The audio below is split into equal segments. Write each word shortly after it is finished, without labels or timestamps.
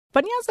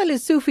Panyaza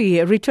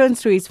Lesufi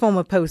returns to his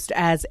former post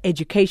as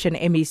Education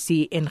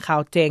MEC in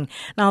Gauteng.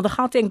 Now, the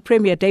Gauteng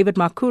Premier, David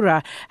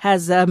Makhura,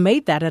 has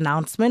made that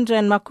announcement,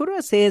 and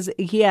Makhura says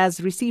he has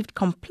received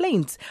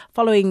complaints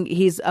following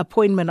his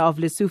appointment of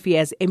Lesufi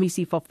as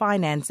MEC for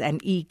Finance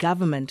and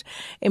E-Government.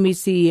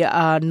 MEC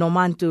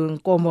Nomantu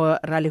Nkomo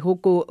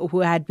Ralihuku, who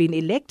had been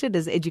elected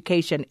as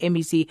Education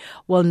MEC,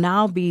 will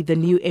now be the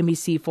new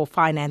MEC for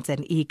Finance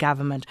and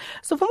E-Government.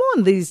 So for more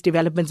on these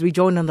developments, we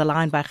join on the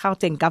line by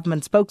Gauteng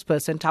Government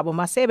spokesperson, Thabo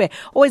Masebe.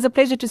 Always a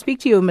pleasure to speak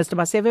to you, Mr.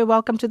 Masebe.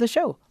 Welcome to the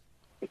show.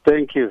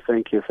 Thank you.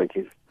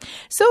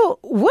 So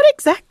what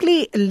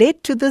exactly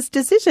led to this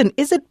decision?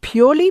 Is it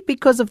purely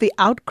because of the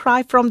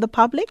outcry from the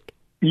public?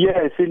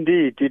 Yes,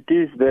 indeed. It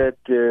is that,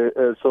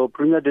 so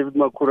Premier David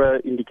Makhura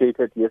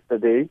indicated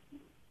yesterday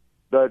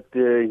that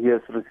he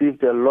has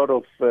received a lot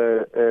of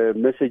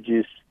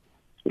messages,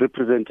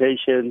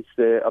 representations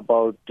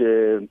about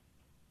the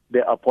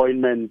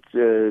appointment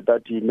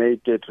that he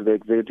made to the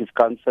Executive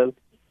Council.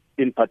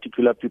 In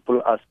particular,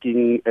 people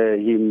asking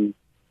him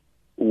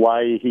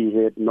why he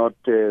had not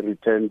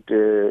returned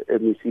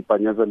MEC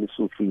Panyaza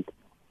Lesufi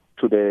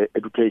to the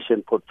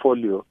education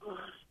portfolio.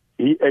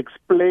 He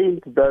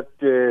explained that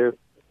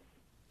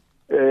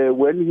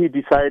when he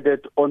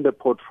decided on the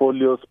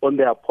portfolios, on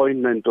the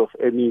appointment of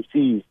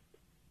MECs,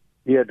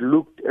 he had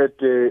looked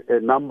at a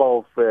number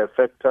of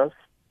factors.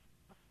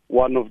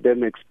 One of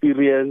them,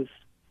 experience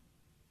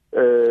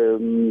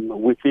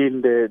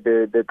within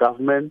the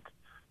government.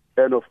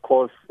 And of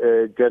course,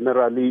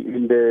 generally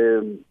in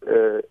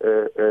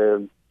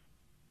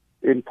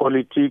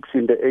politics,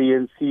 in the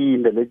ANC,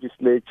 in the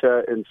legislature,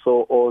 and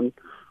so on.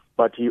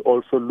 But he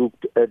also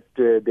looked at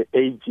the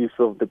ages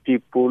of the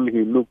people.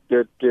 He looked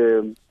at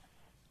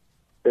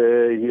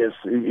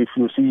if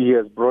you see, he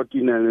has brought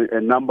in a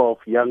number of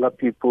younger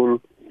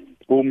people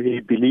whom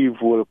he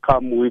believes will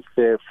come with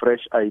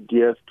fresh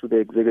ideas to the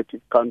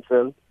Executive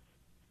Council.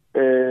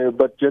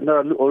 But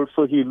generally,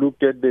 also he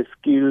looked at the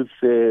skills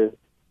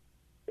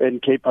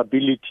and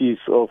capabilities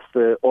of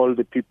all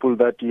the people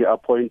that he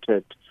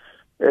appointed.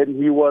 And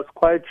he was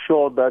quite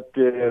sure that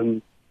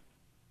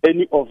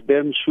any of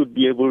them should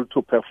be able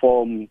to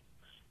perform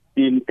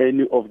in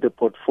any of the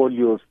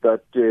portfolios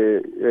that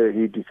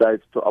he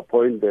decides to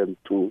appoint them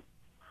to.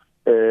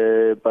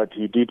 But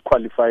he did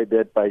qualify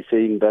that by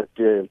saying that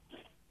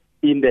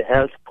in the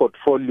health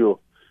portfolio,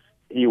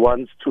 he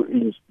wants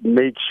to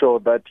make sure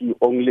that he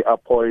only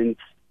appoints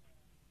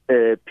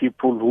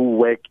people who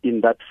work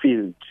in that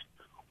field,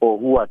 or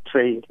who are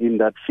trained in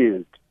that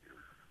field.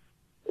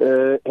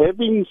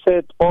 Having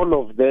said all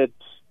of that,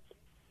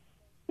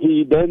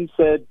 he then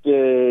said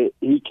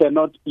he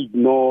cannot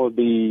ignore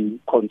the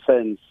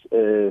concerns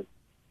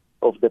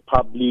of the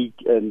public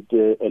and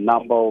a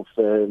number of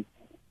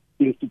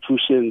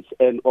institutions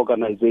and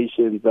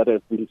organizations that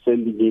have been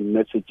sending him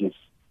messages.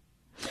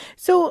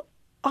 So,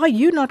 are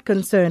you not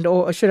concerned,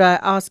 or should I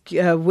ask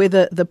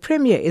whether the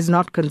Premier is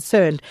not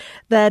concerned,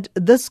 that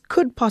this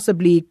could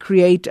possibly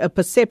create a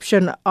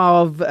perception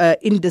of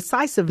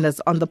indecisiveness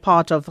on the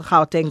part of the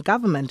Gauteng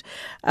government?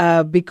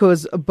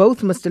 Because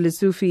both Mr.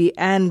 Lesufi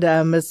and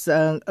Ms.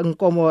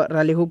 Nkomo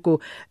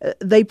Ralihuku,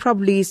 they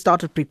probably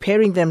started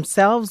preparing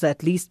themselves,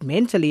 at least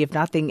mentally, if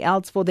nothing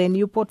else, for their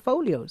new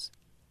portfolios.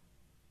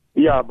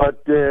 Yeah,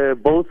 but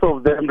both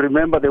of them,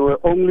 remember, they were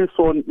only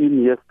sworn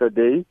in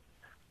yesterday.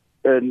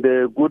 And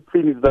the good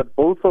thing is that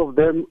both of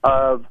them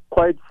are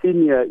quite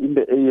senior in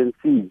the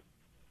ANC.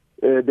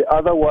 The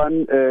other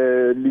one,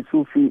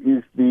 Lesufi,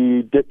 is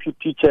the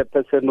deputy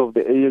chairperson of the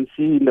ANC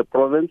in the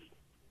province.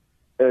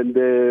 And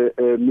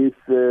Ms.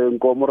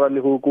 Nkomo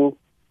Ralihuku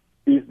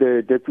is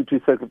the deputy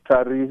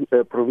secretary,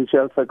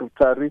 provincial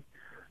secretary.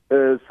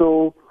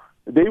 So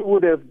they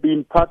would have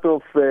been part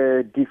of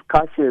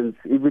discussions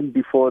even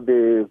before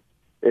the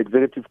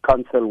Executive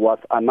Council was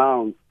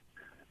announced.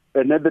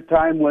 And at the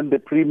time when the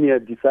Premier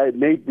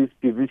made this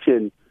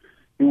decision,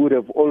 he would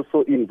have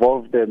also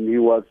involved them. He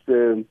was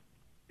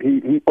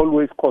he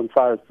always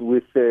consults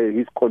with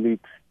his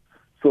colleagues.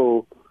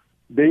 So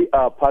they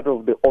are part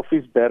of the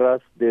office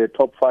bearers, the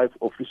top 5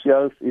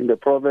 officials in the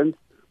province.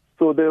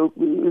 So they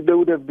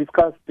would have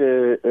discussed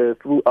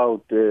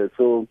throughout.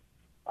 So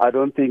I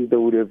don't think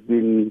there would have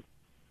been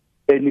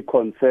any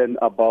concern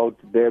about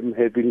them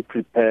having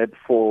prepared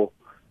for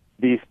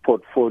this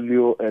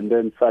portfolio and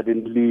then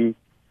suddenly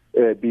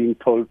being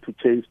told to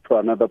change to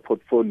another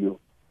portfolio.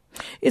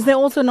 Is there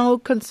also no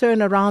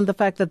concern around the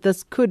fact that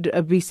this could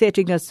be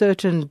setting a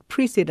certain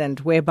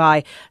precedent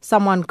whereby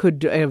someone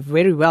could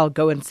very well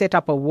go and set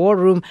up a war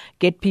room,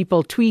 get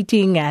people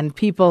tweeting and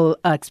people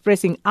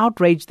expressing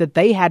outrage that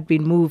they had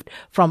been moved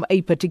from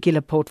a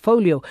particular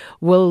portfolio?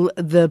 Will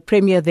the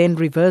Premier then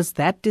reverse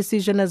that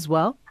decision as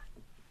well?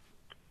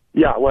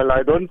 Yeah, well,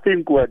 I don't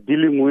think we're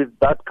dealing with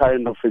that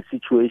kind of a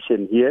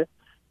situation here.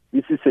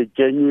 This is a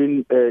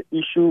genuine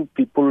issue.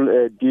 People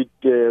did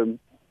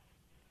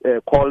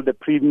call the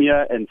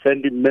Premier and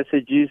send him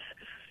messages,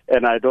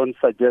 and I don't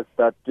suggest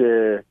that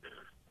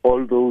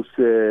all those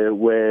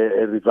were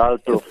a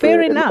result of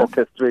an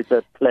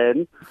orchestrated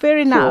plan. Fair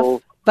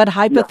enough. But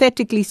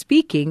hypothetically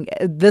speaking,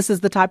 this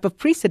is the type of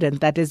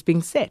precedent that is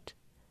being set.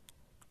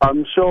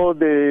 I'm sure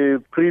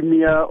the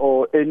Premier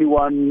or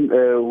anyone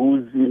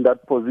who's in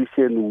that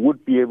position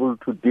would be able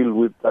to deal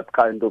with that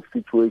kind of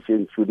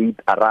situation should it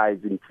arise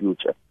in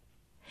future.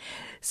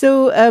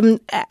 So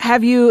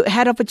have you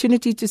had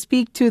opportunity to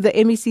speak to the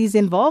MECs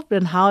involved,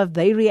 and how have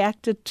they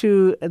reacted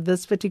to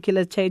this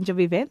particular change of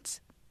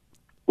events?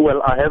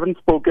 Well, I haven't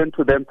spoken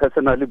to them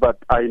personally, but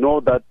I know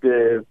that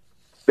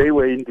they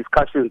were in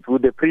discussions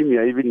with the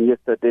Premier even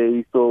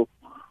yesterday. So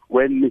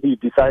when he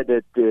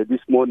decided this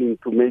morning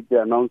to make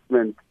the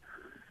announcement,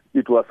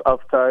 it was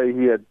after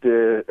he had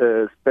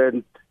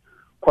spent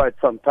quite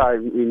some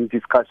time in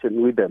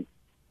discussion with them.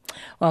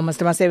 Well,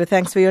 Mr. Masebe,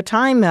 thanks for your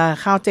time.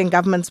 Gauteng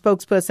government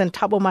spokesperson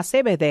Thabo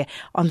Masebe there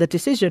on the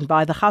decision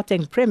by the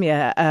Gauteng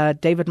Premier,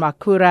 David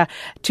Makhura,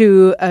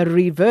 to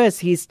reverse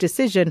his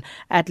decision,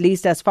 at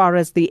least as far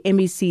as the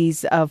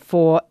MECs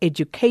for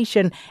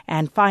education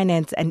and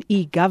finance and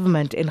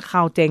e-government in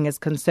Gauteng is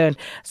concerned.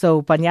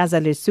 So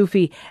Panyaza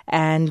Lesufi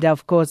and,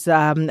 of course,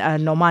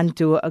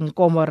 Nomantu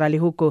Nkomo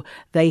Ralihuku,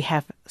 they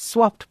have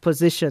swapped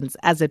positions,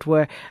 as it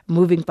were,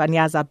 moving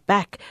Panyaza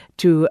back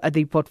to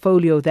the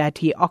portfolio that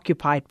he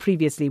occupied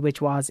previously,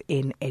 which was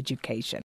in education.